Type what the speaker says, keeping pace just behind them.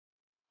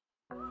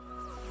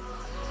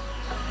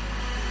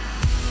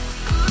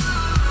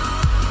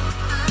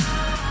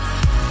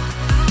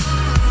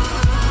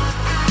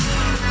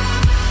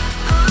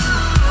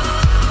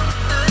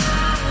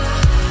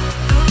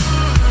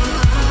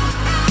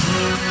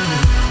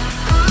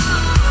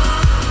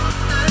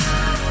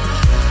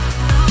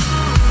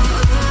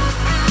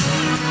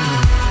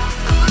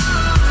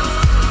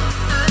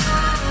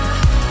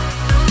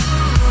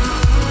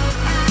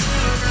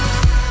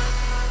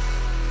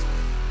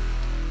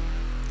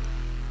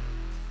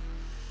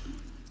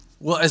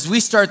Well, as we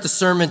start the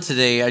sermon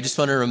today, I just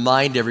want to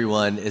remind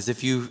everyone, as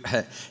if you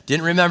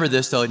didn't remember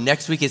this, though,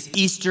 next week is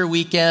Easter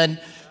weekend.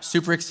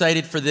 Super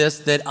excited for this,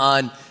 that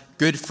on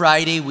Good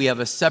Friday, we have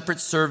a separate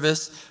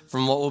service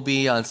from what will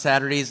be on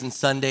Saturdays and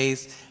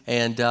Sundays,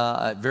 and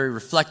a very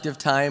reflective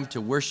time to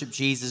worship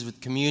Jesus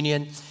with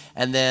communion.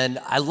 And then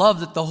I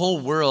love that the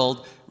whole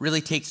world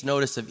really takes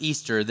notice of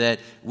Easter, that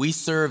we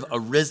serve a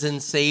risen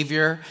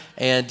Savior,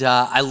 and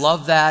I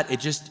love that.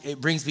 It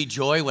brings me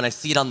joy when I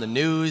see it on the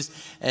news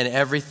and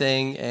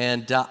everything.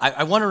 And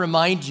I want to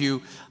remind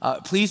you,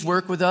 please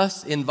work with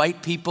us,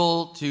 invite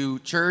people to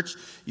church.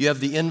 You have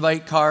the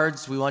invite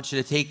cards. We want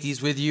you to take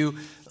these with you.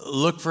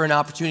 Look for an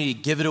opportunity to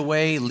give it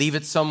away, leave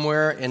it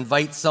somewhere,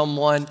 invite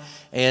someone,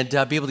 and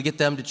be able to get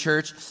them to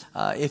church.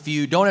 If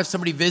you don't have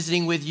somebody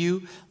visiting with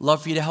you,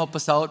 love for you to help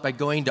us out by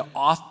going to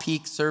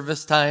off-peak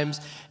service times.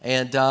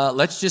 And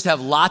let's just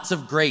have lots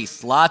of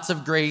grace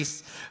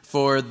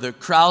for the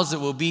crowds that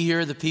will be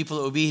here, the people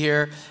that will be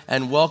here,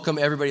 and welcome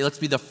everybody. Let's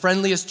be the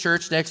friendliest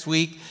church next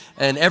week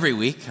and every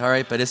week, all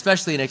right, but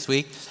especially next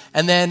week.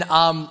 And then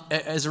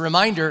as a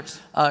reminder,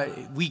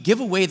 we give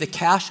away the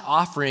cash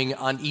offering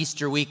on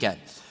Easter weekend.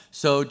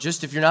 So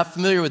just if you're not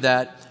familiar with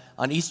that,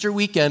 on Easter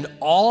weekend,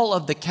 all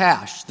of the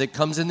cash that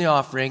comes in the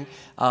offering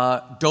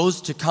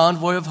goes to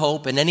Convoy of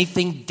Hope and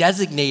anything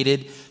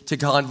designated to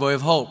Convoy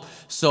of Hope.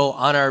 So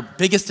on our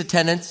biggest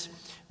attendance,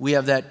 we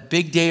have that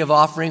big day of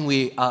offering.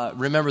 We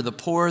remember the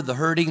poor, the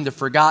hurting, the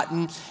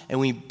forgotten, and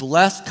we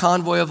bless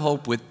Convoy of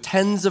Hope with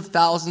tens of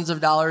thousands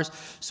of dollars.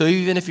 So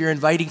even if you're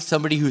inviting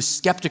somebody who's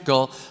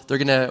skeptical, they're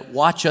going to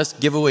watch us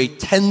give away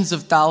tens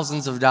of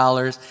thousands of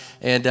dollars.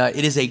 And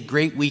it is a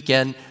great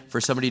weekend for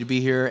somebody to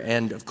be here.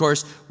 And of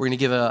course, we're going to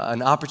give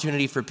an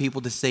opportunity for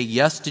people to say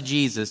yes to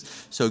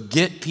Jesus. So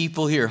get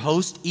people here.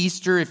 Host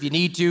Easter if you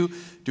need to.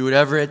 Do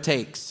whatever it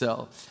takes.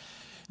 So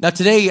now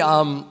today,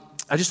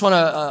 I just want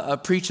to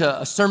preach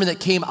a sermon that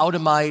came out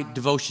of my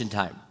devotion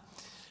time.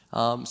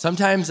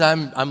 Sometimes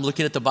I'm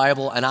looking at the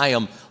Bible and I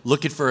am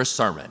looking for a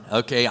sermon,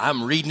 okay?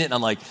 I'm reading it and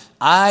I'm like,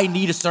 I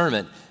need a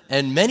sermon.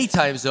 And many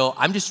times, though,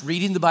 I'm just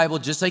reading the Bible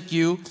just like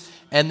you,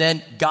 and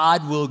then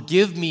God will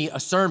give me a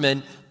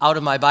sermon out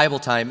of my Bible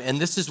time. And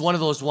this is one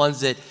of those ones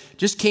that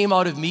just came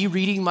out of me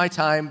reading my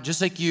time just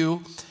like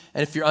you.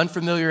 And if you're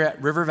unfamiliar, at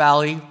River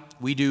Valley,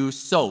 we do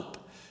SOAP,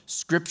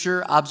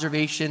 Scripture,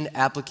 Observation,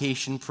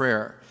 Application,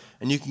 Prayer.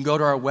 And you can go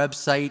to our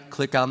website,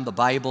 click on the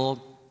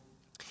Bible.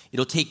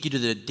 It'll take you to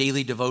the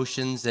daily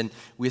devotions, and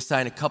we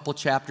assign a couple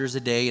chapters a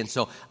day. And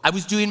so I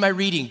was doing my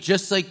reading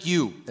just like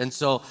you. And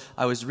so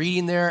I was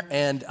reading there,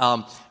 and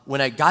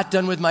when I got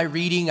done with my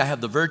reading, I have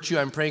the virtue.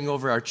 I'm praying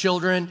over our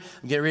children.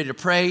 I'm getting ready to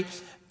pray.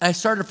 And I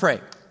started to pray.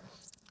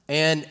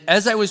 And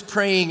as I was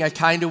praying, I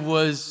kind of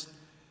was,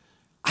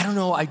 I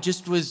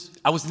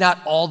was not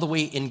all the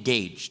way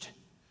engaged.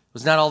 I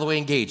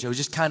was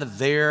just kind of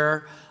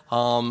there. I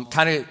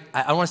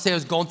don't want to say I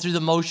was going through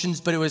the motions,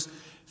 but it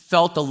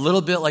felt a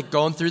little bit like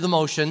going through the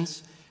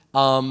motions.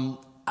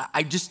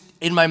 I just,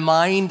 in my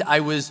mind,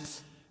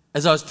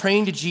 as I was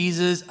praying to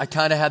Jesus, I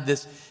kind of had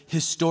this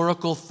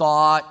historical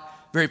thought,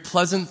 very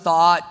pleasant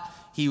thought.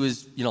 He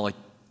was, like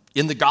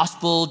in the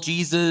gospel,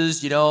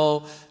 Jesus,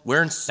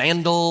 wearing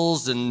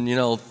sandals and,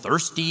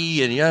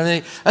 thirsty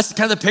and, that's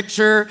kind of the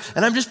picture.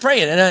 And I'm just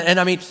praying. And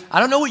I mean, I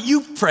don't know what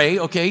you pray,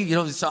 okay?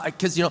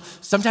 Because,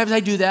 sometimes I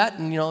do that.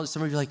 And,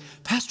 some of you are like,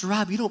 Pastor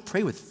Rob, you don't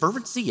pray with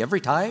fervency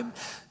every time?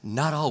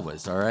 Not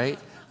always, all right?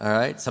 All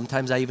right?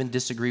 Sometimes I even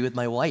disagree with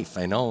my wife.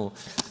 I know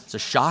it's a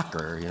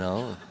shocker,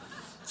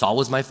 It's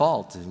always my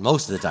fault,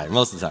 most of the time.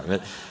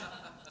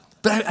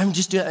 But I'm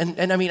just doing,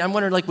 and I mean, I'm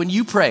wondering, like, when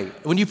you pray,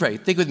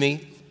 think with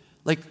me,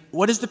 like,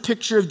 what is the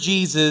picture of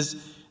Jesus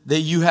that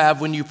you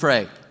have when you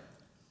pray?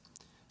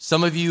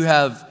 Some of you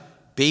have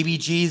baby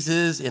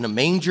Jesus in a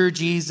manger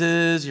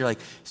Jesus. You're like,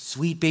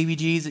 sweet baby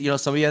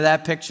Jesus. Some of you have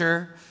that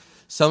picture.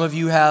 Some of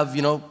you have,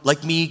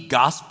 like me,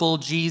 gospel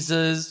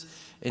Jesus,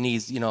 and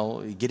he's,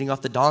 getting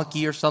off the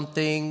donkey or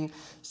something.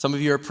 Some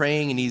of you are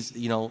praying and he's,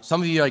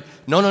 some of you are like,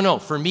 no.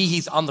 For me,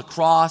 he's on the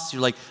cross.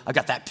 You're like, I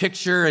got that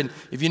picture. And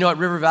if at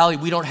River Valley,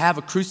 we don't have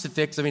a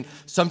crucifix. I mean,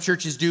 some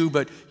churches do,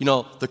 but,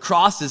 the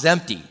cross is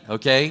empty,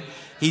 okay?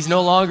 He's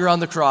no longer on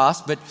the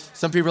cross, but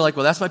some people are like,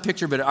 well, that's my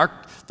picture, but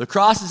the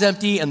cross is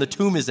empty and the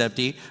tomb is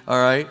empty, all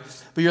right?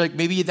 But you're like,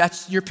 maybe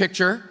that's your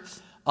picture.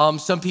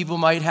 Some people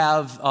might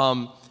have,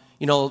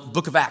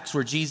 Book of Acts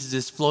where Jesus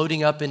is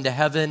floating up into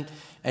heaven.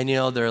 And,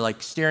 they're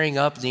like staring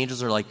up. The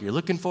angels are like, you're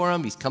looking for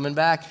him. He's coming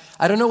back.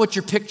 I don't know what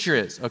your picture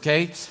is,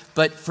 okay?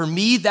 But for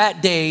me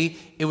that day,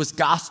 it was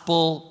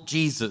gospel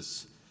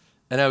Jesus.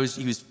 And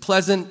he was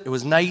pleasant. It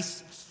was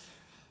nice.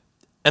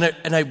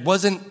 And I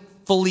wasn't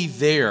fully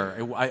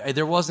there.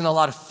 There wasn't a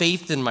lot of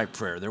faith in my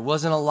prayer. There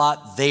wasn't a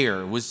lot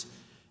there. It was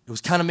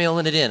kind of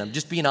mailing it in. I'm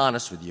just being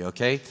honest with you,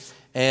 okay?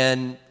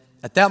 And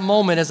at that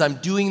moment, as I'm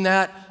doing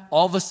that,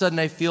 all of a sudden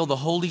I feel the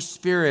Holy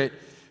Spirit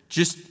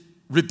just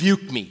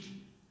rebuke me.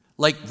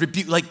 Like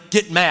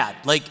get mad,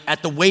 like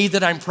at the way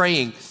that I'm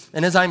praying.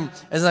 And as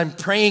I'm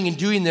praying and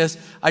doing this,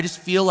 I just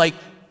feel like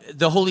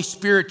the Holy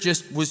Spirit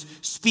just was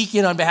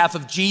speaking on behalf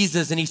of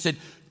Jesus, and he said,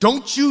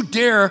 don't you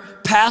dare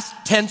past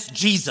tense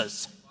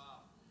Jesus.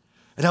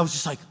 And I was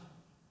just like,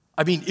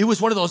 I mean, it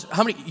was one of those,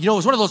 it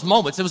was one of those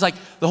moments. It was like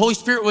the Holy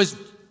Spirit was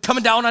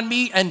coming down on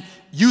me and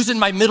using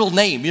my middle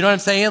name. You know what I'm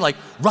saying? Like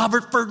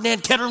Robert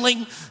Ferdinand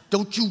Ketterling,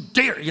 don't you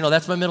dare.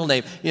 That's my middle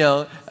name.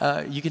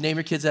 You can name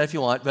your kids that if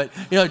you want, but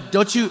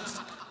don't you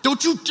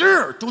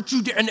dare.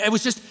 And it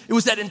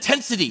was that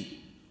intensity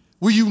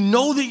where you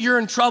know that you're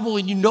in trouble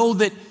and you know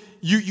that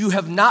you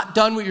have not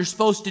done what you're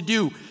supposed to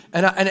do.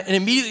 And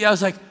immediately I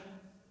was like,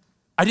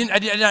 I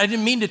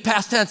didn't mean to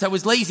past tense. I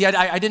was lazy.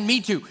 I didn't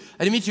mean to.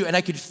 And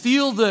I could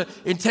feel the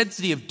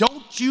intensity of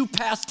don't you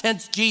past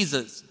tense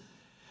Jesus.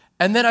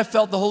 And then I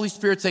felt the Holy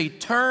Spirit say,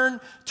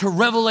 turn to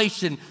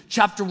Revelation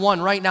chapter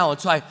 1 right now. And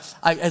so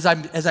as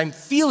I'm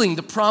feeling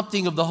the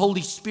prompting of the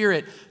Holy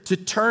Spirit to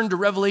turn to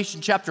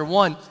Revelation chapter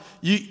 1,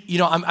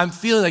 I'm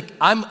feeling like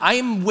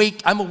I'm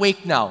awake. I'm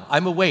awake now.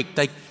 I'm awake.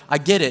 Like I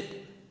get it.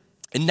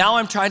 And now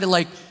I'm trying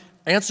to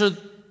answer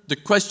the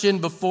question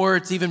before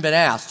it's even been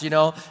asked, and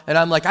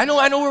I'm like, I know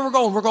where we're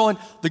going. We're going,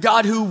 the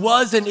God who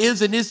was and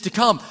is to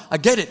come. I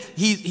get it.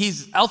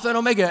 He's Alpha and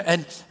Omega.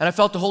 And I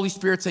felt the Holy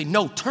Spirit say,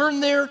 no, turn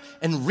there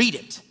and read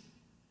it.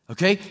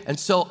 Okay? And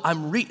so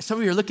some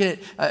of you are looking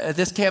at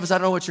this campus. I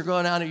don't know what you're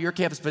going on at your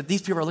campus, but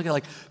these people are looking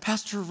like,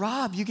 Pastor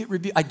Rob, you get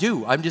rebuked. I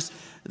do.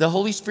 The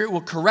Holy Spirit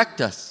will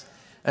correct us.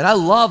 And I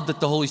love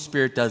that the Holy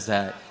Spirit does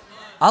that.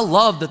 I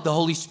love that the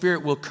Holy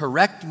Spirit will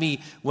correct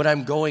me when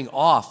I'm going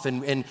off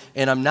and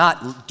I'm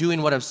not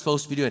doing what I'm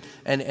supposed to be doing.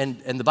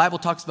 And the Bible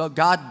talks about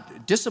God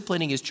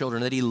disciplining his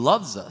children, that he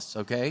loves us,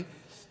 okay?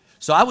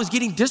 So I was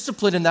getting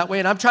disciplined in that way,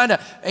 and I'm trying to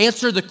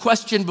answer the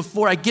question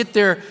before I get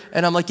there,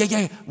 and I'm like,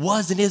 yeah,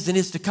 was and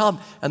is to come.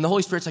 And the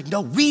Holy Spirit's like,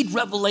 no, read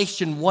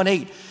Revelation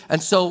 1:8.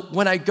 And so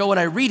when I go and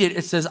I read it,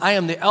 it says, I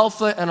am the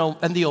Alpha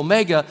and the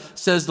Omega,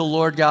 says the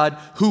Lord God,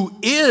 who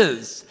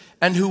is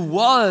and who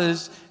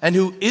was and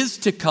who is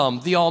to come,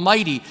 the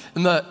Almighty.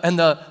 And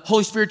the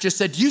Holy Spirit just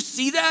said, do you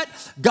see that?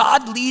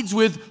 God leads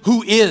with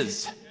who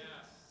is.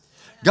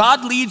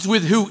 God leads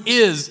with who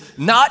is,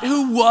 not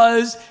who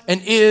was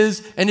and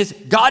is.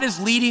 God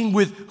is leading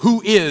with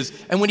who is.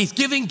 And when he's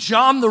giving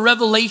John the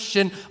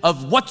revelation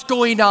of what's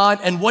going on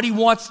and what he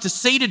wants to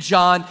say to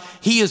John,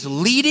 he is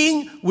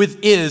leading with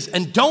is.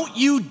 And don't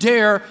you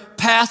dare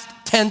past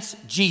tense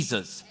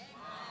Jesus.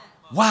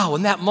 Wow,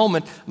 in that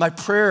moment, my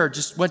prayer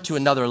just went to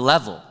another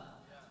level.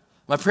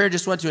 My prayer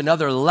just went to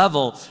another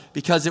level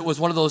because it was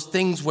one of those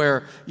things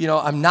where,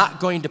 I'm not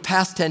going to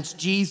past tense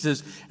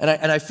Jesus.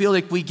 And I feel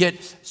like we get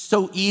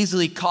so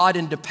easily caught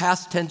into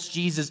past tense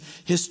Jesus,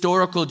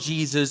 historical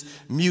Jesus,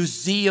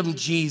 museum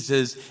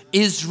Jesus,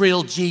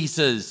 Israel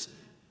Jesus.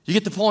 You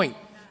get the point?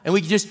 And we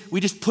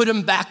just put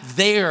him back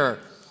there.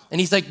 And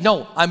he's like,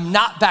 no, I'm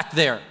not back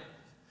there.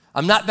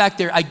 I'm not back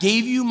there. I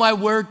gave you my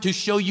word to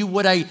show you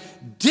what I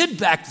did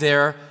back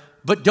there,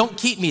 but don't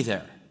keep me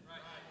there.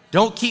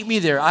 Don't keep me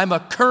there. I'm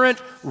a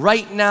current,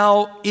 right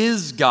now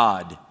is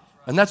God.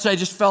 And that's why I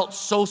just felt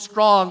so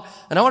strong.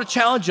 And I want to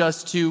challenge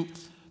us to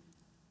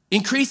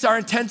increase our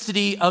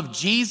intensity of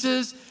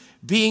Jesus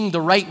being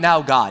the right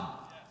now God.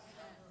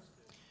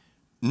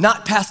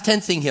 Not past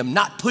tensing him,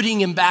 not putting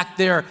him back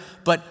there,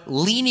 but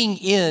leaning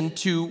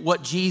into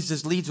what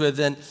Jesus leads with.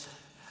 And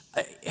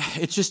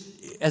it's just,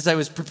 as I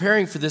was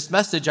preparing for this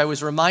message, I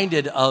was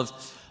reminded of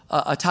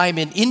a time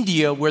in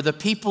India where the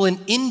people in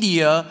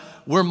India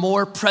were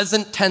more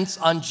present tense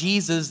on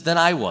Jesus than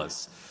I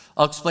was.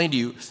 I'll explain to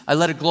you. I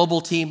led a global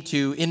team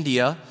to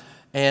India,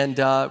 and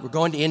we're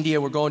going to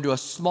India. We're going to a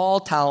small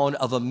town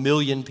of 1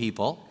 million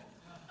people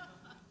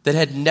that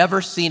had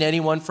never seen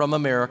anyone from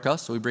America.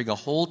 So we bring a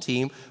whole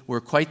team.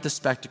 We're quite the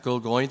spectacle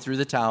going through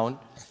the town.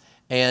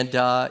 And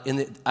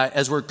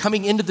as we're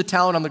coming into the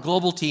town on the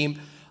global team,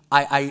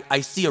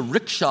 I see a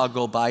rickshaw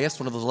go by us,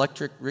 one of those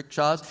electric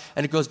rickshaws,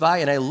 and it goes by,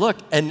 and I look,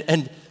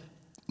 and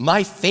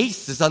my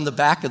face is on the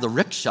back of the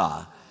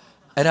rickshaw.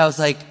 And I was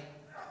like,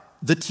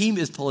 the team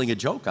is pulling a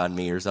joke on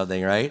me or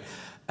something, right?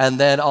 And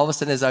then all of a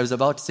sudden, as I was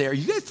about to say, are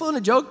you guys pulling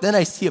a joke? Then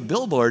I see a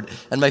billboard,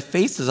 and my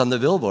face is on the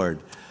billboard.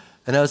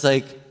 And I was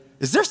like,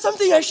 is there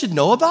something I should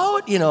know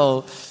about?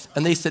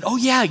 And they said, oh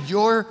yeah,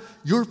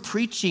 you're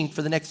preaching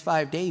for the next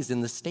 5 days in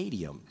the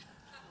stadium.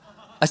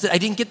 I said, I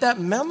didn't get that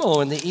memo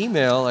in the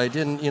email. I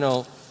didn't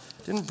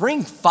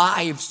bring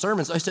 5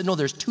 sermons. I said, no,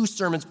 there's 2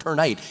 sermons per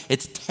night.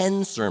 It's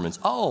 10 sermons.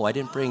 Oh, I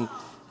didn't bring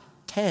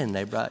 10.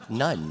 I brought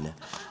none,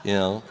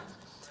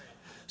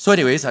 So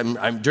anyways,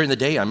 I'm during the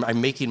day,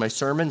 I'm making my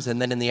sermons,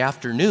 and then in the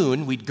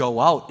afternoon, we'd go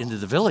out into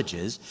the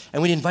villages,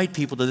 and we'd invite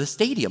people to the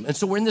stadium. And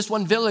so we're in this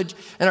one village,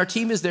 and our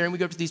team is there, and we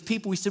go up to these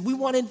people. We said, we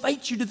want to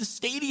invite you to the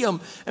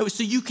stadium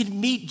so you can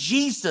meet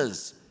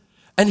Jesus.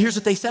 And here's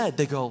what they said.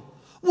 They go,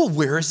 well,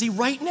 where is he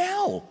right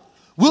now?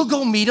 We'll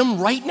go meet him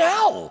right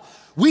now.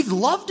 We'd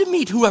love to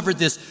meet whoever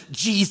this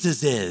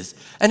Jesus is.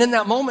 And in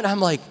that moment, I'm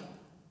like,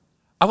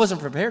 I wasn't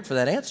prepared for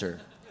that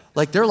answer.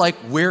 They're like,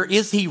 where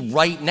is he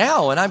right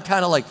now? And I'm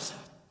kind of like,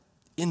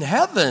 in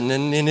heaven.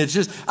 And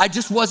I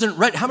just wasn't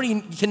ready. How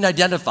many can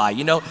identify?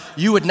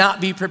 You would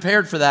not be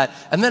prepared for that.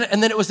 And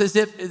then it was as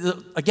if,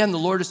 again, the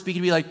Lord is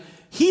speaking to me like,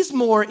 he's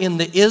more in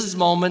the is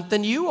moment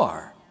than you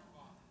are.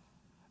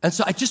 And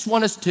so I just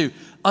want us to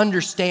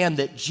understand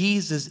that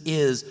Jesus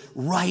is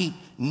right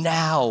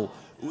now.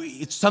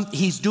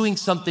 He's doing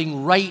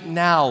something right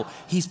now.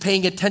 He's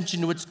paying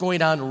attention to what's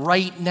going on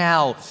right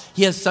now.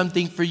 He has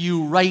something for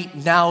you right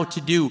now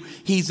to do.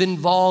 He's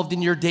involved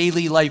in your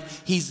daily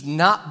life. He's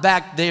not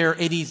back there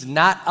and he's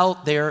not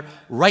out there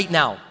right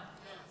now.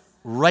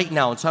 Right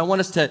now. And so I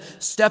want us to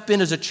step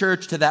in as a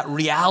church to that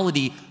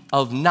reality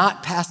of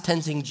not past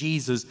tensing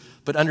Jesus,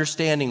 but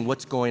understanding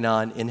what's going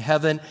on in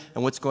heaven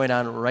and what's going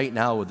on right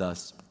now with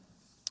us.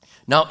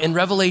 Now, in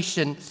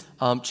Revelation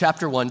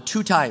chapter 1,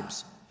 2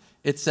 times,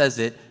 it says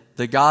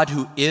the God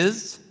who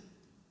is,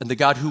 and the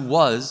God who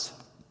was,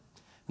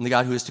 and the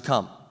God who is to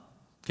come.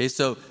 Okay,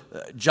 so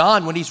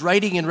John, when he's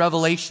writing in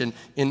Revelation,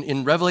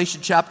 in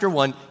Revelation chapter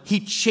 1,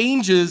 he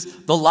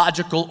changes the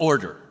logical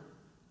order.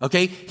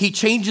 Okay, he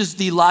changes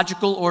the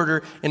logical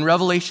order in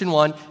Revelation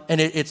 1,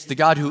 and it's the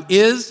God who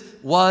is,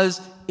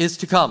 was, is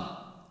to come.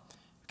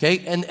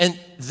 Okay, and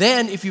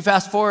then if you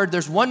fast forward,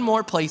 there's one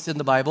more place in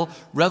the Bible,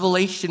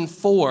 Revelation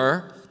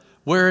 4,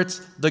 where it's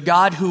the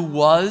God who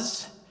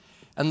was,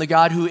 and the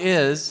God who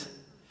is,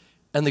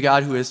 and the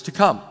God who is to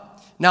come.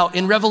 Now,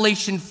 in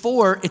Revelation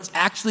 4, it's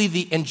actually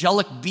the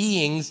angelic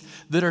beings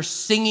that are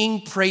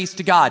singing praise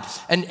to God.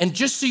 And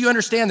just so you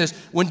understand this,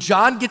 when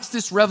John gets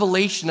this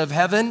revelation of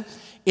heaven,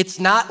 it's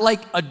not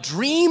like a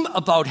dream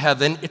about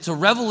heaven, it's a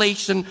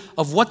revelation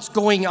of what's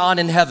going on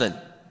in heaven.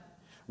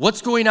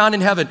 What's going on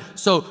in heaven?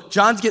 So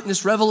John's getting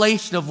this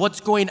revelation of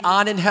what's going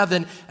on in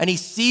heaven, and he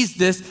sees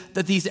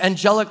that these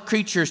angelic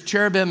creatures,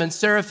 cherubim and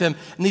seraphim,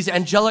 and these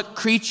angelic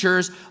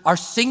creatures are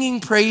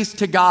singing praise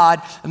to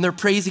God, and they're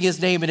praising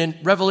his name. And in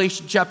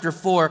Revelation chapter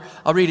 4,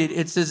 I'll read it.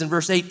 It says in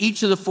verse 8,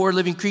 each of the 4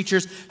 living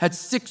creatures had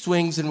 6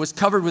 wings and was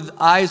covered with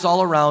eyes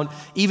all around,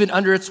 even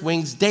under its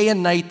wings. Day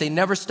and night, they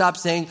never stopped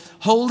saying,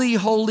 holy,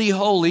 holy,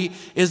 holy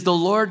is the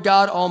Lord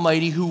God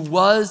Almighty, who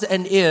was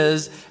and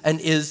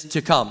is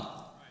to come.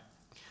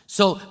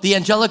 So the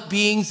angelic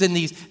beings and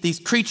these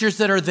creatures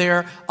that are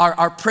there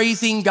are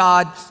praising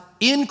God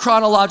in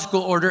chronological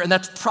order, and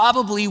that's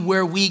probably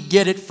where we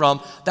get it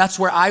from. That's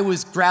where I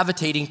was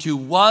gravitating to,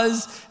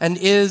 was and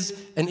is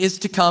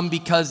to come,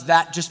 because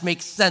that just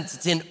makes sense.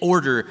 It's in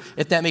order,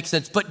 if that makes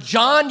sense. But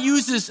John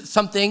uses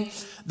something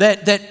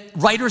that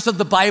writers of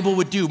the Bible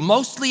would do,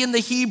 mostly in the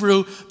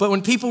Hebrew, but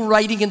when people were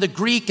writing in the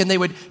Greek and they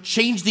would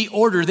change the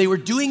order, they were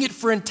doing it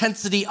for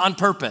intensity on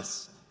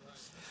purpose.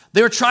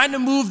 They were trying to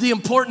move the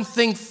important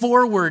thing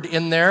forward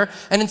in there.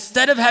 And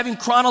instead of having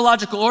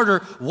chronological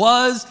order,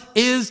 was,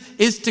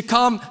 is to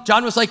come,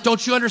 John was like,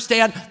 don't you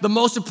understand? The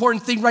most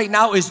important thing right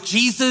now is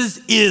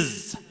Jesus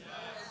is.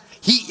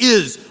 He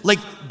is. Like,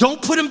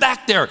 don't put him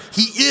back there.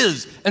 He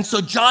is. And so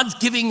John's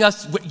giving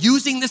us,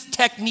 using this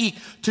technique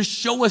to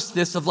show us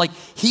this of like,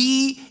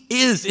 he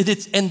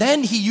is. And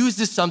then he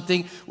uses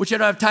something, which I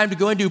don't have time to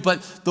go into,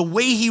 but the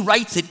way he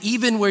writes it,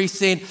 even where he's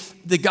saying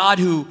the God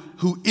who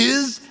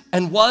is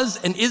and was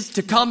and is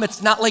to come,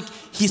 it's not like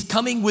he's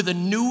coming with a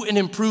new and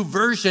improved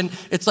version.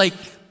 It's like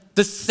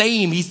the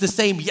same. He's the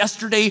same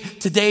yesterday,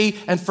 today,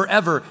 and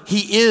forever.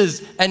 He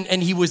is,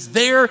 and he was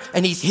there,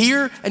 and he's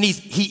here, and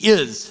he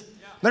is.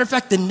 Matter of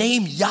fact, the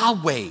name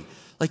Yahweh,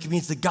 like it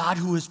means the God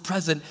who is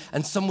present,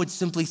 and some would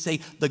simply say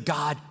the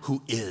God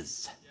who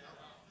is.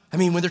 I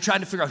mean, when they're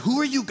trying to figure out,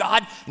 who are you,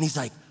 God? And he's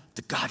like,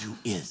 the God who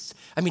is.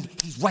 I mean,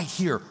 he's right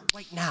here,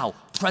 right now,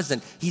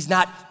 present. He's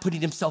not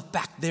putting himself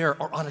back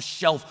there or on a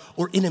shelf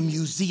or in a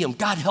museum.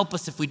 God help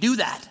us if we do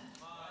that.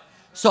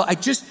 So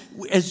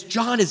as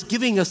John is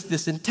giving us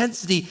this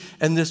intensity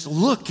and this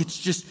look, it's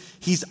just,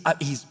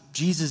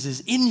 Jesus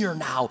is in your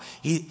now.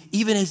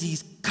 Even as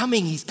he's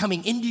coming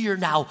into your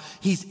now.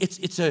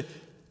 It's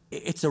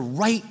a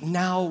right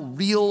now,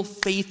 real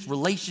faith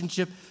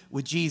relationship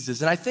with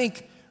Jesus. And I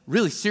think,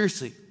 really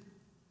seriously,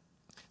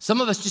 some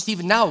of us just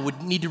even now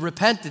would need to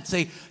repent and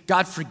say,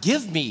 God,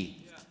 forgive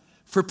me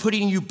for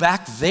putting you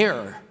back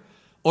there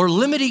or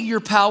limiting your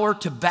power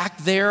to back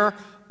there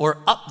or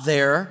up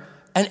there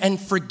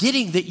and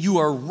forgetting that you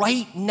are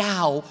right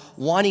now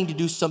wanting to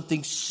do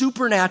something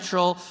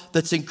supernatural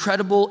that's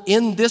incredible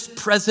in this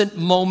present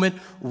moment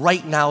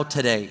right now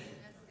today.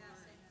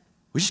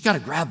 We just got to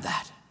grab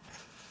that.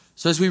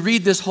 So as we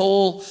read this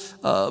whole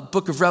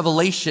book of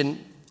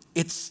Revelation,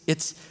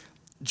 it's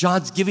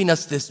John's giving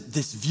us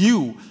this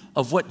view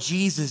of what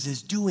Jesus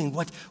is doing,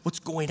 what's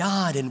going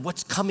on and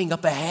what's coming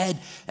up ahead.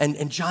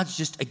 And John's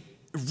just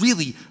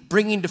really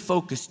bringing to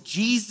focus,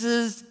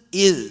 Jesus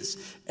is.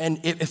 And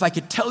if I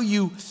could tell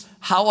you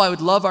how I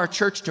would love our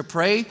church to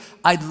pray,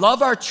 I'd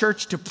love our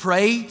church to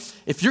pray.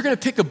 If you're going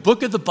to pick a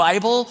book of the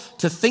Bible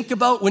to think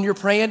about when you're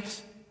praying,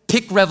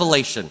 pick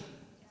Revelation.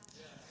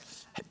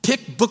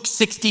 Pick book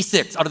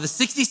 66. Out of the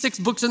 66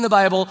 books in the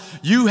Bible,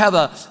 you have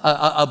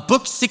a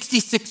book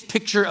 66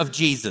 picture of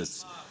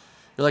Jesus.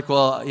 You're like,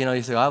 well,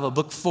 you say, I have a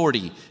book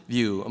 40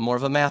 view, more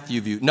of a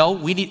Matthew view. No,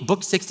 we need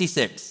book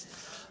 66.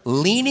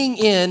 leaning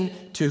in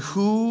to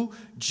who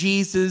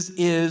Jesus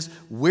is,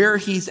 where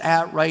he's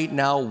at right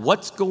now,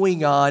 what's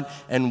going on,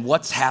 and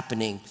what's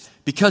happening.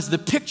 Because the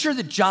picture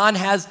that John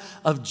has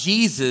of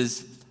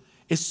Jesus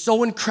is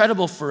so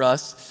incredible for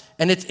us,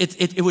 and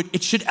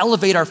it should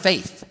elevate our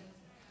faith.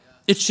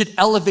 It should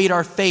elevate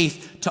our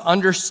faith to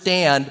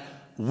understand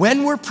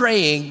when we're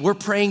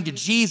praying to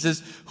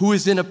Jesus, who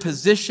is in a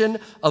position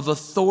of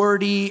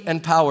authority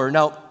and power.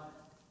 Now,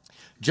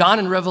 John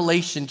in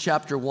Revelation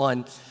chapter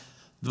 1,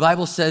 the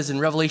Bible says in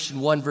Revelation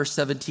 1 verse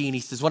 17,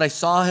 he says, when I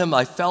saw him,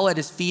 I fell at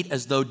his feet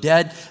as though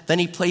dead. Then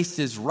he placed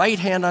his right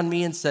hand on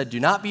me and said, do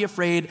not be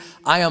afraid.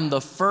 I am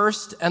the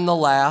first and the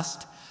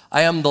last.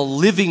 I am the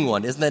living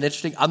one. Isn't that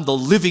interesting? I'm the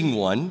living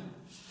one.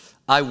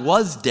 I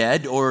was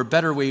dead, or a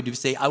better way to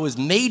say, I was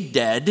made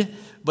dead,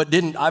 but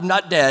I'm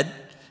not dead,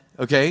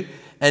 okay?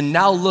 And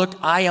now look,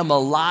 I am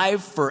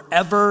alive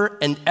forever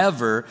and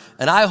ever,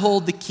 and I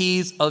hold the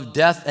keys of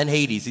death and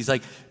Hades. He's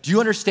like, do you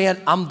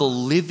understand? I'm the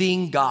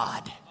living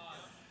God.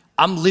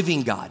 I'm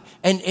living God.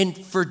 And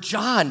for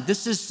John,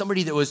 this is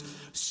somebody that was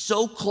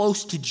so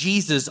close to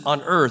Jesus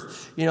on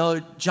earth. You know,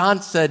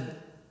 John said,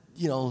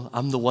 you know,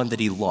 I'm the one that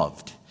he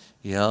loved.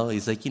 You know,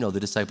 he's like, you know, the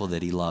disciple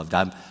that he loved.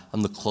 I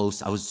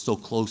was so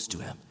close to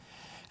him.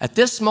 At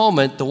this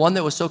moment, the one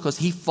that was so close,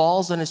 he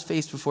falls on his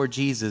face before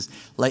Jesus,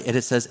 and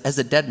it says, as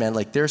a dead man,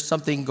 like there's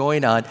something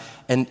going on.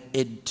 And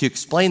to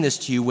explain this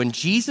to you, when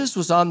Jesus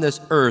was on this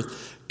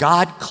earth,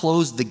 God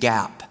closed the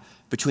gap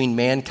between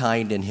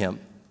mankind and him.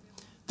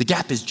 The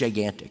gap is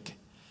gigantic.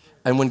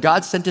 And when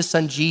God sent his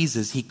son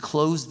Jesus, he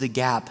closed the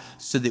gap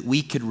so that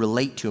we could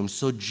relate to him.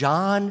 So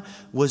John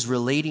was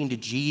relating to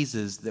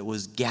Jesus that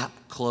was gap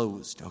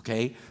closed,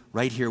 okay,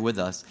 right here with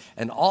us.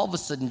 And all of a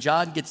sudden,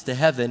 John gets to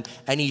heaven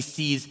and he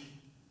sees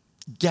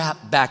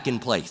gap back in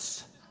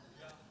place.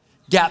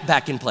 Gap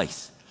back in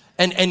place.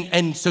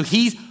 And so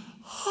he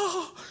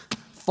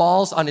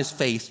falls on his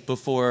face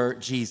before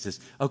Jesus,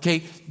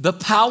 okay? The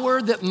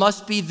power that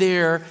must be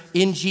there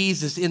in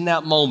Jesus in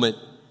that moment.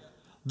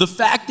 The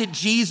fact that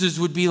Jesus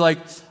would be like,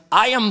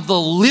 I am the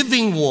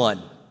living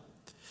one,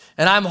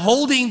 and I'm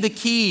holding the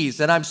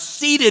keys, and I'm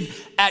seated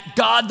at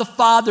God the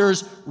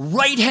Father's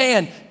right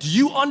hand. Do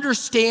you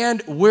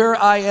understand where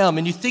I am?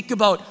 And you think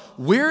about,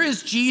 where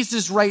is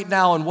Jesus right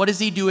now, and what is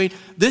he doing?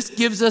 This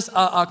gives us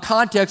a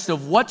context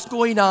of what's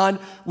going on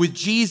with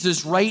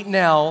Jesus right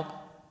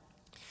now.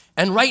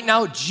 And right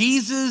now,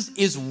 Jesus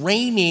is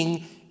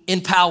reigning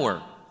in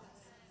power.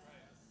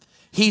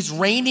 He's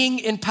reigning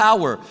in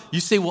power.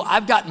 You say, well,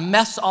 I've got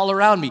mess all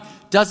around me.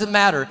 Doesn't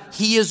matter.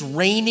 He is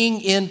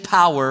reigning in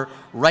power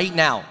right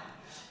now.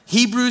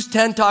 Hebrews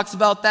 10 talks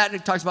about that.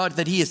 It talks about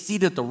that he is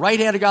seated at the right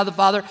hand of God the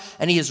Father,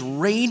 and he is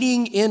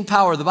reigning in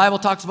power. The Bible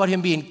talks about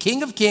him being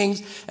King of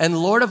Kings and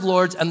Lord of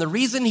Lords, and the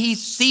reason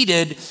he's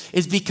seated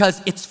is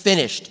because it's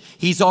finished.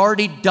 He's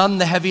already done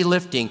the heavy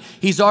lifting.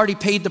 He's already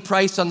paid the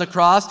price on the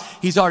cross.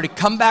 He's already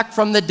come back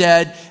from the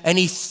dead, and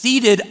he's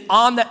seated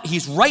on that.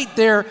 He's right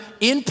there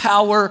in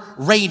power,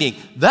 reigning.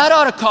 That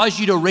ought to cause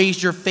you to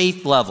raise your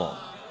faith level.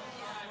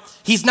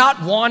 He's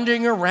not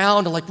wandering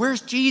around like,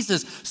 where's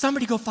Jesus?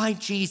 Somebody go find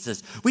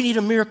Jesus. We need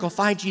a miracle.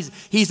 Find Jesus.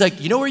 He's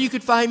like, you know where you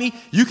could find me?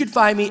 You could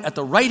find me at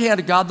the right hand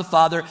of God the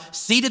Father,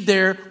 seated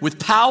there with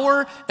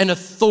power and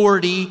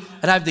authority,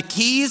 and I have the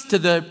keys to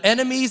the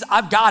enemies.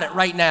 I've got it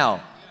right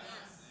now.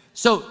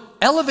 So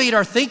elevate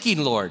our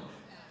thinking, Lord.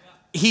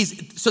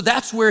 So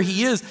that's where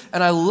he is.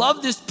 And I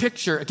love this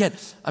picture. Again,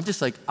 I'm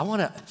just like,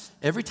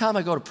 every time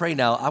I go to pray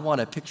now, I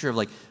want a picture of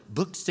like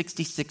book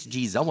 66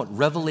 Jesus. I want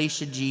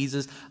Revelation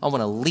Jesus. I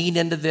want to lean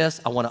into this.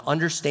 I want to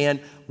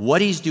understand what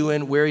he's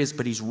doing, where he is,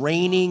 but he's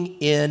reigning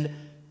in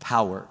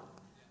power.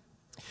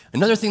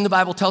 Another thing the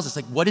Bible tells us,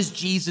 like, what is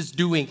Jesus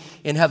doing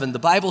in heaven? The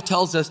Bible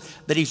tells us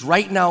that he's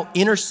right now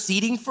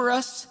interceding for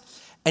us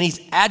and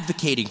he's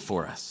advocating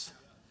for us.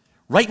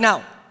 Right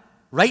now.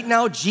 Right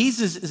now,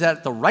 Jesus is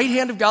at the right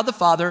hand of God the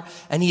Father,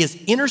 and he is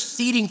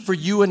interceding for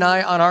you and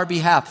I on our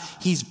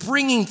behalf. He's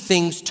bringing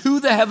things to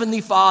the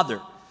Heavenly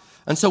Father.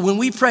 And so when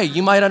we pray,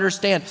 you might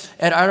understand,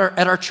 at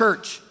our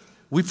church,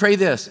 we pray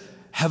this: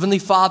 Heavenly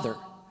Father,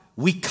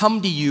 we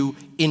come to you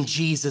in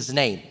Jesus'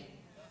 name.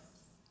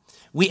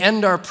 We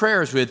end our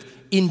prayers with,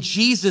 in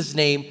Jesus'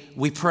 name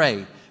we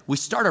pray. We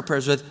start our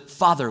prayers with,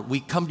 Father, we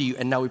come to you,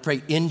 and now we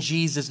pray in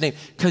Jesus' name,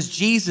 because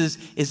Jesus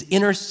is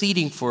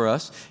interceding for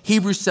us.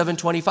 Hebrews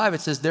 7:25,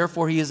 it says,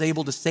 therefore he is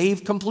able to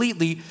save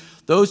completely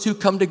those who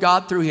come to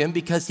God through him,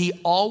 because he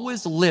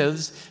always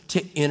lives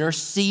to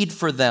intercede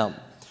for them.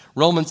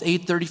 Romans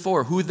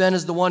 8:34, who then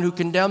is the one who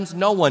condemns?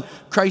 No one.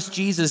 Christ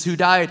Jesus, who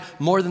died,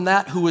 more than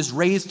that, who was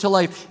raised to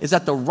life, is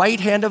at the right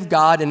hand of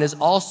God and is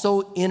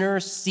also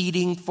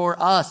interceding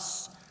for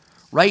us.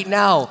 Right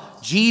now,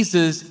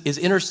 Jesus is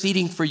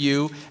interceding for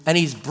you, and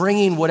he's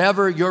bringing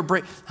whatever you're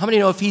bringing. How many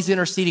know if he's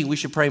interceding, we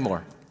should pray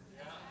more?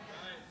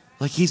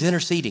 Like, he's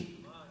interceding.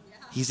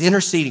 He's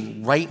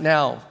interceding right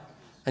now,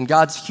 and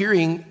God's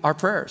hearing our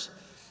prayers.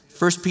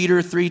 1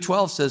 Peter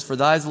 3:12 says, for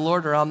the eyes of the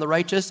Lord are on the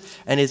righteous,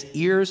 and his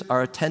ears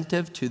are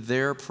attentive to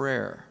their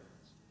prayer.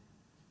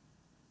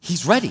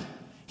 He's ready.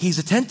 He's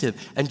attentive,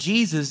 and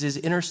Jesus is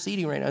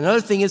interceding right now.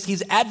 Another thing is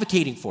he's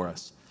advocating for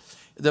us.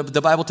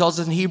 The Bible tells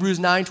us in Hebrews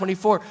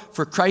 9:24,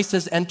 for Christ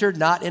has entered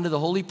not into the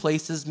holy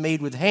places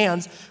made with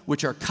hands,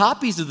 which are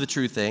copies of the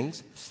true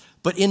things,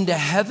 but into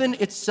heaven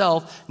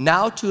itself,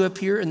 now to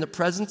appear in the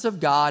presence of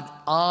God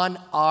on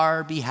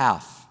our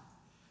behalf.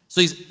 So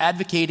he's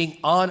advocating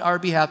on our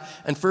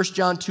behalf. And 1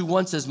 John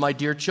 2:1 says, my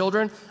dear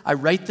children, I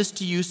write this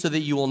to you so that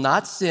you will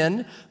not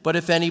sin. But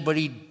if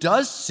anybody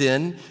does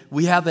sin,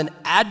 we have an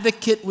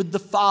advocate with the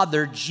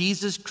Father,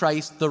 Jesus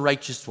Christ, the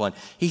righteous one.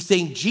 He's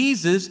saying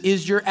Jesus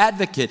is your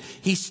advocate.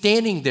 He's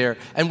standing there.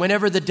 And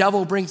whenever the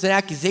devil brings an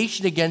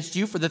accusation against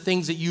you for the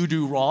things that you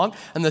do wrong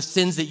and the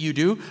sins that you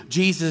do,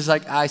 Jesus is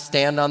like, I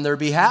stand on their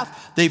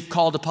behalf. They've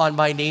called upon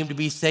my name to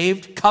be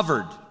saved.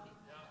 Covered.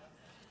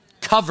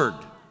 Covered.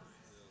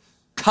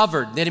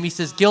 Covered. The enemy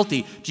says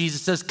guilty.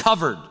 Jesus says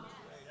covered.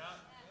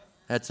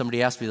 I had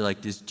somebody ask me,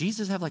 like, does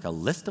Jesus have like a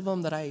list of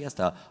them that I has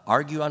to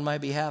argue on my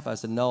behalf? I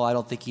said, no, I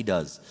don't think he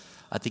does.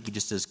 I think he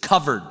just says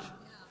covered.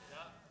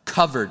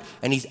 Covered.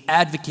 And he's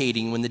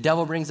advocating when the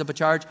devil brings up a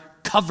charge,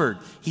 covered.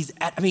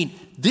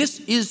 This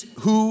is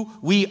who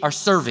we are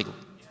serving.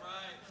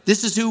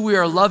 This is who we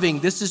are loving.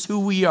 This is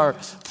who we are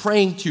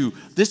praying to.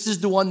 This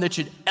is the one that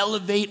should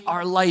elevate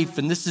our life.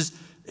 And this is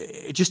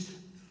just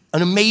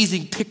an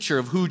amazing picture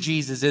of who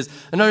Jesus is.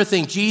 Another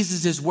thing,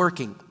 Jesus is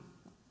working.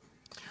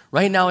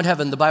 Right now in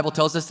heaven, the Bible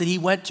tells us that he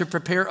went to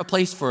prepare a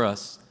place for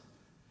us.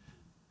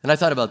 And I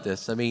thought about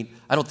this. I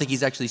don't think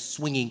he's actually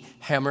swinging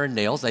hammer and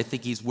nails. I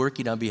think he's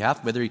working on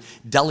behalf, whether he's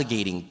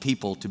delegating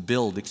people to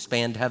build,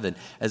 expand heaven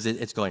as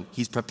it's going.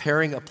 He's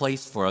preparing a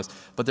place for us,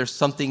 but there's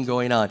something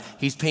going on.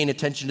 He's paying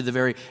attention to the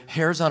very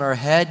hairs on our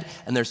head,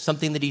 and there's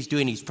something that he's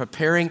doing. He's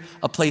preparing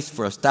a place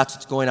for us. That's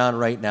what's going on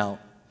right now.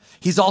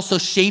 He's also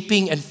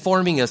shaping and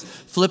forming us.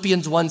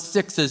 Philippians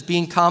 1:6 says,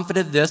 being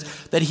confident of this,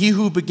 that he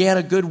who began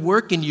a good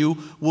work in you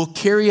will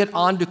carry it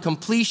on to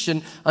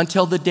completion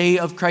until the day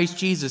of Christ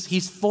Jesus.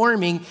 He's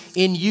forming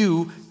in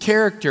you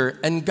character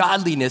and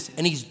godliness,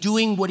 and he's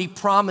doing what he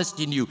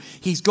promised in you.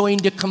 He's going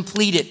to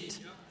complete it.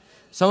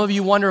 Some of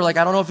you wonder, I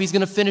don't know if he's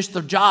going to finish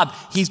the job.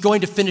 He's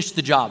going to finish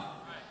the job.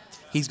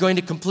 He's going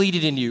to complete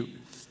it in you.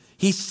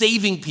 He's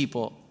saving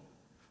people.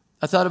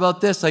 I thought about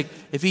this,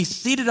 if he's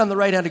seated on the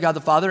right hand of God the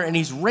Father and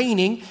he's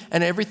reigning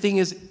and everything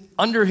is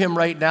under him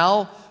right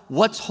now,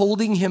 what's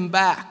holding him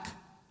back?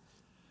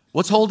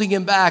 What's holding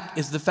him back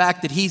is the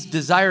fact that he's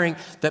desiring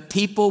that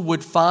people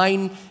would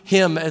find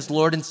him as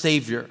Lord and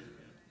Savior.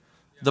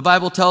 The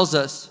Bible tells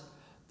us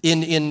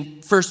in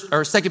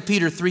 2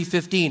 Peter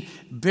 3:15,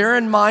 bear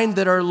in mind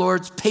that our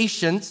Lord's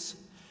patience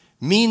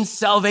means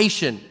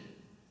salvation.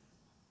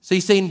 So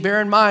he's saying,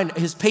 bear in mind,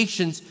 his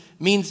patience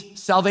means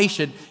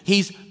salvation.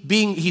 He's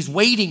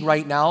waiting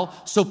right now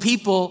so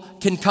people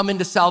can come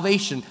into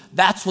salvation.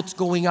 That's what's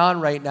going on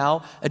right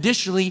now.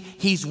 Additionally,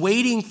 he's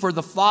waiting for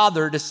the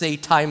Father to say,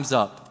 time's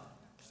up.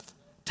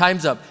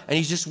 Time's up. And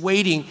he's just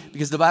waiting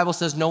because the Bible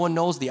says no one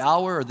knows the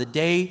hour or the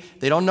day.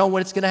 They don't know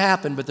when it's going to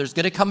happen, but there's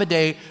going to come a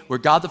day where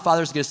God the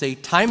Father is going to say,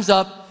 time's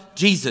up,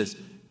 Jesus,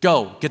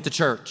 go, get the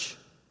church.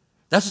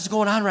 That's what's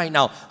going on right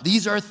now.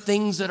 These are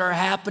things that are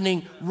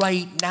happening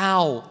right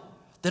now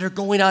that are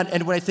going on.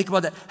 And when I think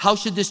about that, how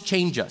should this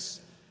change us?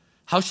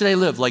 How should I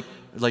live?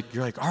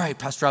 You're like, all right,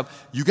 Pastor Rob,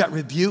 you got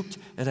rebuked,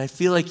 and I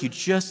feel like you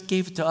just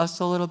gave it to us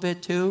a little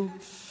bit too.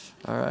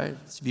 All right,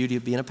 it's the beauty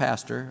of being a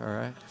pastor, all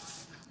right.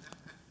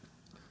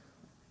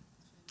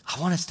 I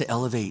want us to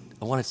elevate.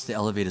 I want us to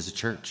elevate as a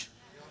church.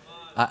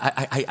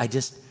 I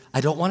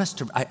don't want us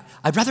to,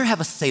 I'd rather have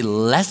us say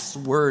less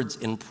words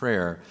in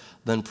prayer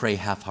than pray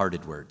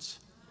half-hearted words.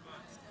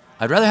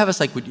 I'd rather have us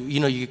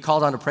you get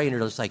called on to pray and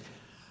you're just like,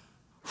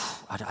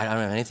 I don't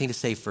have anything to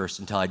say first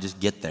until I just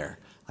get there.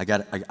 I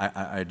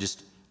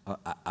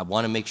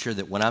want to make sure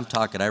that when I'm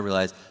talking, I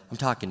realize I'm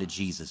talking to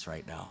Jesus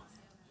right now.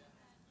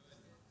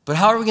 But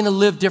how are we going to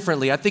live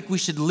differently? I think we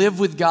should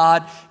live with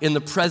God in the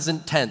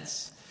present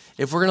tense.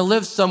 If we're going to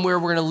live somewhere,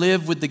 we're going to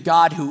live with the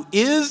God who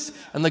is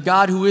and the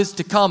God who is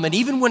to come. And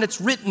even when it's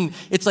written,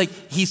 it's like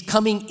he's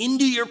coming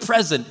into your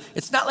present.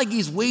 It's not like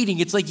he's waiting.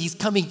 It's like he's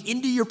coming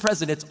into your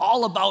present. It's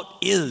all about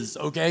is,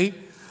 okay?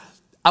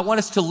 I want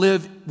us to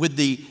live with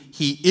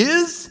he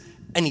is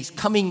and he's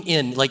coming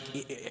in.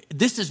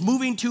 This is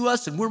moving to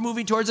us and we're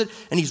moving towards it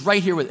and he's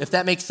right here with it, if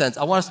that makes sense.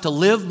 I want us to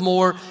live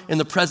more in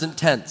the present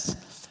tense.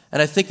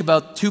 And I think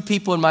about two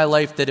people in my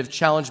life that have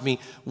challenged me.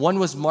 One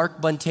was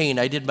Mark Buntain.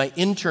 I did my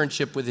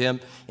internship with him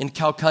in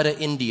Calcutta,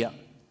 India.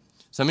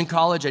 So I'm in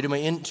college. I do my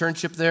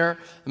internship there.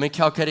 I'm in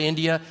Calcutta,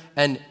 India.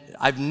 And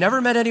I've never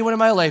met anyone in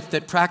my life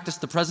that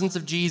practiced the presence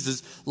of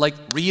Jesus like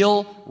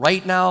real,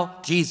 right now,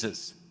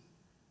 Jesus.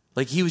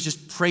 Like he was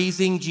just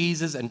praising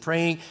Jesus and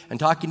praying and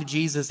talking to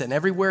Jesus, and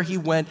everywhere he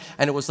went,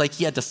 and it was like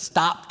he had to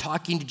stop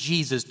talking to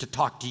Jesus to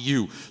talk to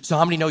you. So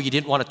how many know you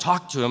didn't want to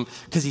talk to him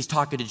because he's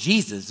talking to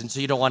Jesus, and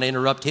so you don't want to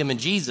interrupt him and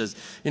Jesus?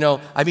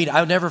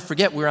 I'll never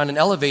forget, we were on an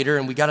elevator,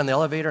 and we got on the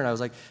elevator, and I was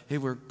like, hey,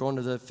 we're going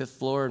to the 5th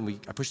floor, and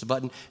I pushed the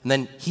button, and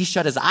then he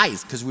shut his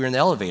eyes because we were in the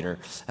elevator,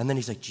 and then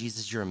he's like,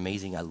 Jesus, you're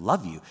amazing, I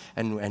love you,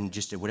 and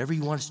just whatever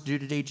you want us to do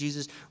today,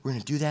 Jesus, we're going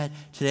to do that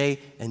today,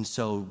 and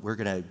so we're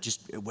going to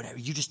just, whatever,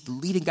 you just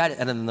lead and guide it.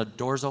 And then the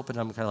doors open,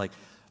 and I'm kind of like,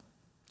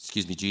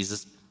 excuse me,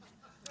 Jesus,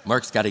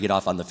 Mark's got to get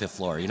off on the 5th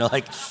floor.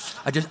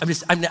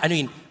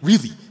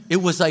 Really, it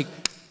was like,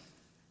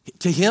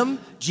 to him,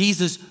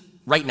 Jesus,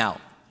 right now.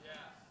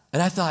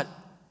 And I thought,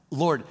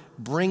 Lord,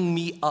 bring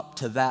me up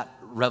to that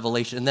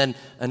revelation. And then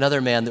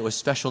another man that was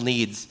special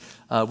needs,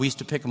 we used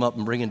to pick him up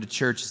and bring him to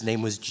church. His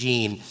name was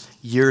Gene,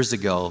 years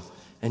ago.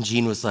 And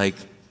Gene was like,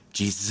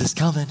 Jesus is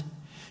coming.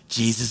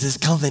 Jesus is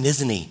coming,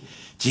 isn't he?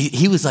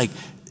 He was like,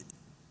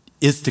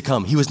 is to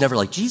come. He was never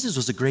like, Jesus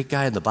was a great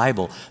guy in the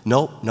Bible.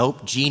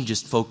 Nope. Gene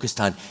just focused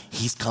on,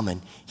 he's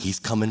coming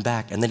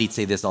back. And then he'd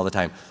say this all the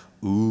time,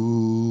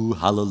 ooh,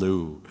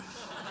 hallelujah.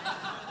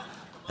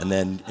 And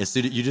then as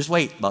soon as you just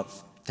wait about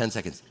 10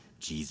 seconds,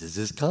 Jesus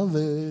is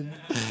coming.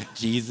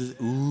 Jesus,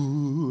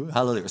 ooh,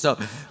 hallelujah. So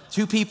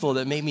 2 people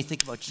that made me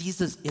think about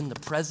Jesus in the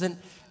present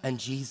and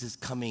Jesus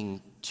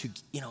coming to,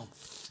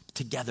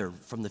 together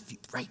from the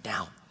right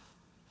now.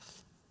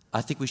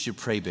 I think we should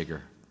pray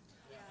bigger.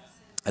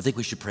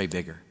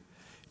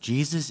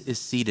 Jesus is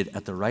seated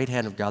at the right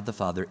hand of God the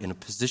Father in a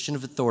position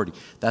of authority.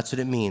 That's what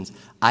it means.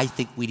 I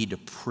think we need to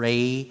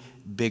pray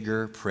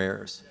bigger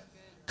prayers.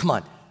 Come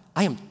on,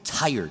 I am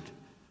tired,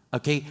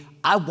 okay?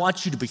 I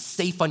want you to be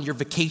safe on your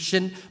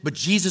vacation, but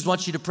Jesus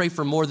wants you to pray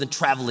for more than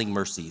traveling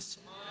mercies.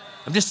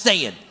 I'm just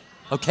saying,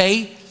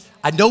 okay?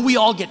 I know we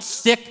all get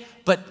sick,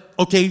 but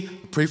okay,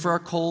 pray for our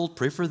cold,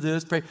 pray for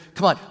this, pray.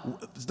 Come on,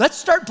 let's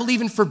start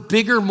believing for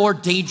bigger, more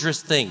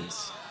dangerous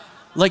things.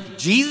 Like,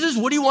 Jesus,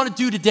 what do you want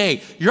to do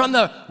today? You're on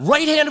the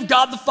right hand of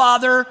God the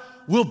Father.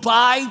 We'll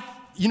buy,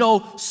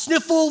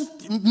 sniffle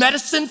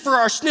medicine for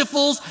our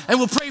sniffles, and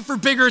we'll pray for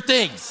bigger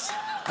things.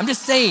 I'm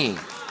just saying.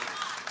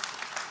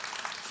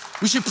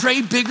 We should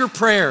pray bigger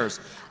prayers.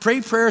 Pray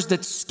prayers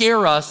that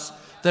scare us,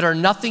 that are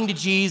nothing to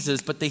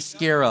Jesus, but they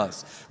scare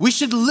us. We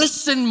should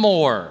listen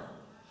more.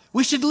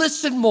 We should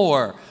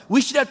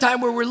have time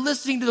where we're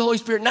listening to the Holy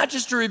Spirit, not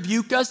just to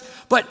rebuke us,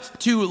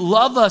 but to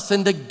love us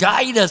and to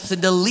guide us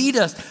and to lead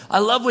us. I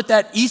love what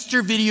that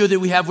Easter video that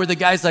we have where the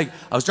guy's like,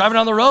 I was driving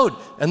on the road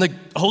and the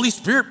Holy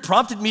Spirit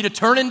prompted me to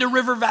turn into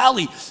River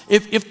Valley.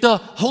 If the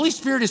Holy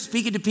Spirit is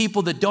speaking to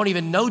people that don't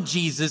even know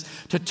Jesus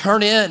to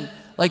turn in,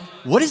 like,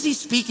 what is he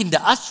speaking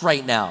to us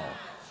right now?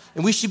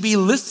 And we should be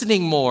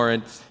listening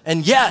more.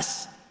 And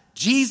yes,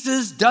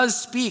 Jesus does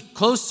speak.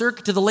 Close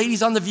circuit to the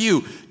ladies on The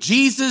View.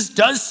 Jesus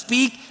does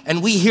speak,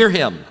 and we hear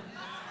him. Amen.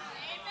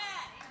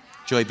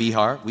 Joy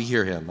Behar, we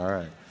hear him. All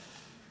right.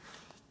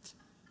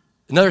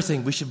 Another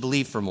thing, we should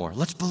believe for more.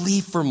 Let's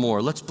believe for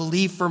more.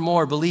 Believe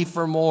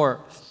for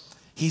more.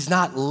 He's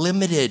not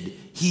limited.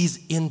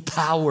 He's in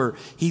power.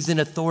 He's in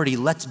authority.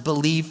 Let's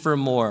believe for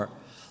more.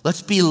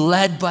 Let's be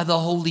led by the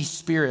Holy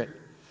Spirit.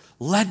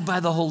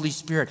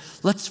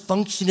 Let's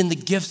function in the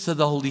gifts of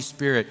the Holy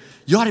Spirit.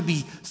 You ought to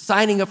be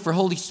signing up for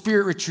Holy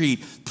Spirit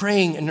retreat,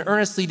 praying and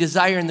earnestly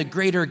desiring the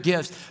greater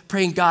gifts,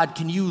 praying, God,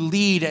 can you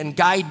lead and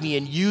guide me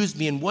and use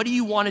me? And what do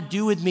you want to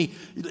do with me?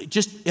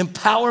 Just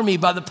empower me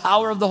by the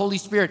power of the Holy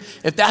Spirit.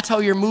 If that's how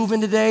you're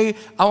moving today,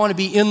 I want to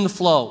be in the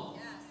flow.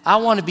 I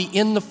want to be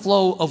in the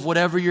flow of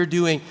whatever you're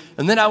doing.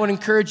 And then I would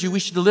encourage you, we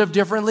should live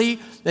differently,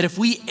 that if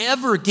we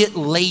ever get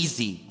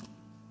lazy,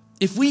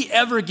 if we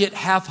ever get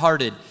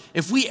half-hearted,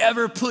 if we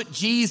ever put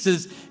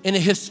Jesus in a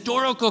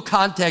historical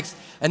context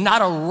and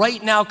not a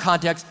right now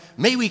context,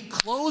 may we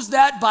close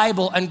that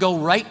Bible and go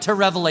right to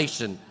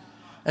Revelation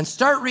and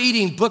start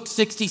reading book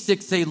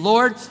 66. Say,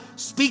 Lord,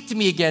 speak to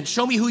me again.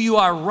 Show me who you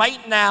are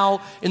right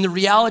now in the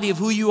reality of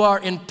who you are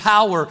in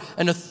power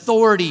and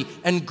authority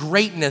and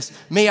greatness.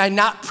 May I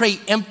not pray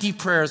empty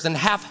prayers and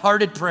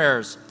half-hearted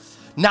prayers.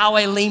 Now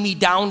I lay me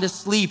down to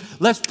sleep.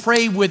 Let's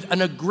pray with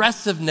an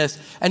aggressiveness.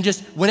 And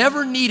just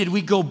whenever needed,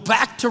 we go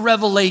back to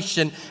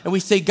Revelation and we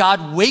say,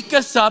 God, wake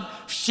us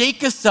up,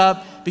 shake us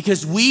up,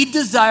 because we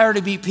desire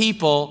to be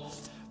people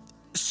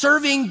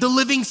serving the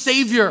living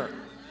Savior.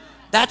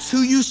 That's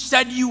who you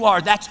said you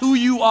are. That's who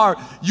you are.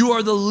 You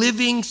are the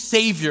living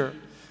Savior.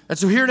 And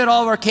so here at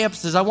all of our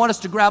campuses, I want us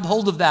to grab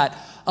hold of that.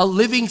 A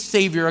living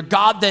Savior, a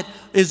God that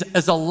is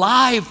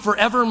alive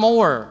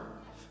forevermore,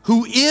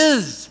 who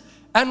is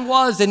and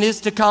was and is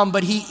to come,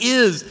 but he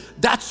is.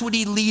 That's what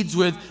he leads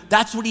with.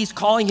 That's what he's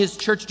calling his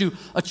church to.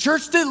 A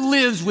church that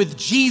lives with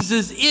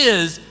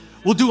Jesus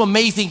will do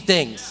amazing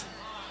things.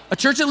 A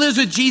church that lives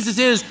with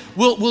Jesus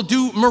will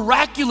do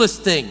miraculous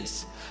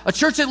things. A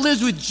church that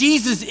lives with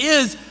Jesus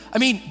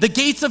the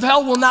gates of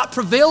hell will not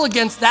prevail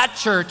against that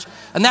church.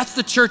 And that's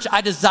the church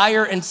I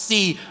desire and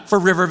see for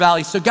River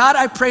Valley. So God,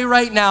 I pray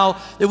right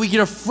now that we get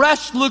a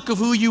fresh look of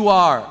who you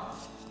are.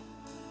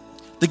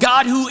 The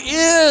God who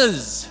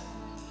is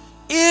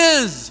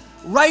is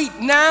right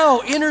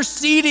now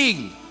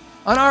interceding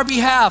on our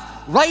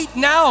behalf, right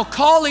now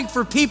calling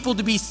for people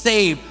to be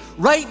saved,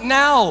 right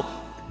now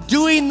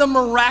doing the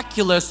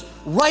miraculous,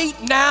 right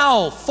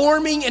now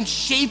forming and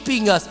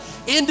shaping us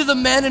into the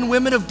men and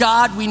women of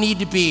God we need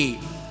to be.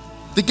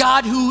 The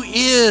God who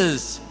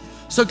is.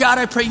 So God,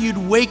 I pray you'd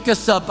wake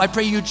us up. I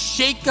pray you'd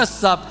shake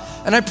us up.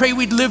 And I pray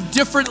we'd live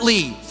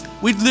differently.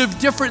 We'd live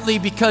differently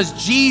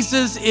because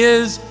Jesus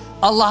is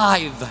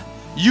alive.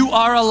 You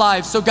are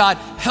alive. So God,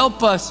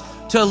 help us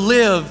to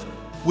live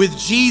with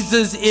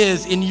Jesus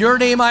is. In your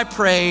name I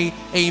pray,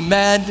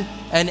 amen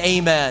and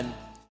amen.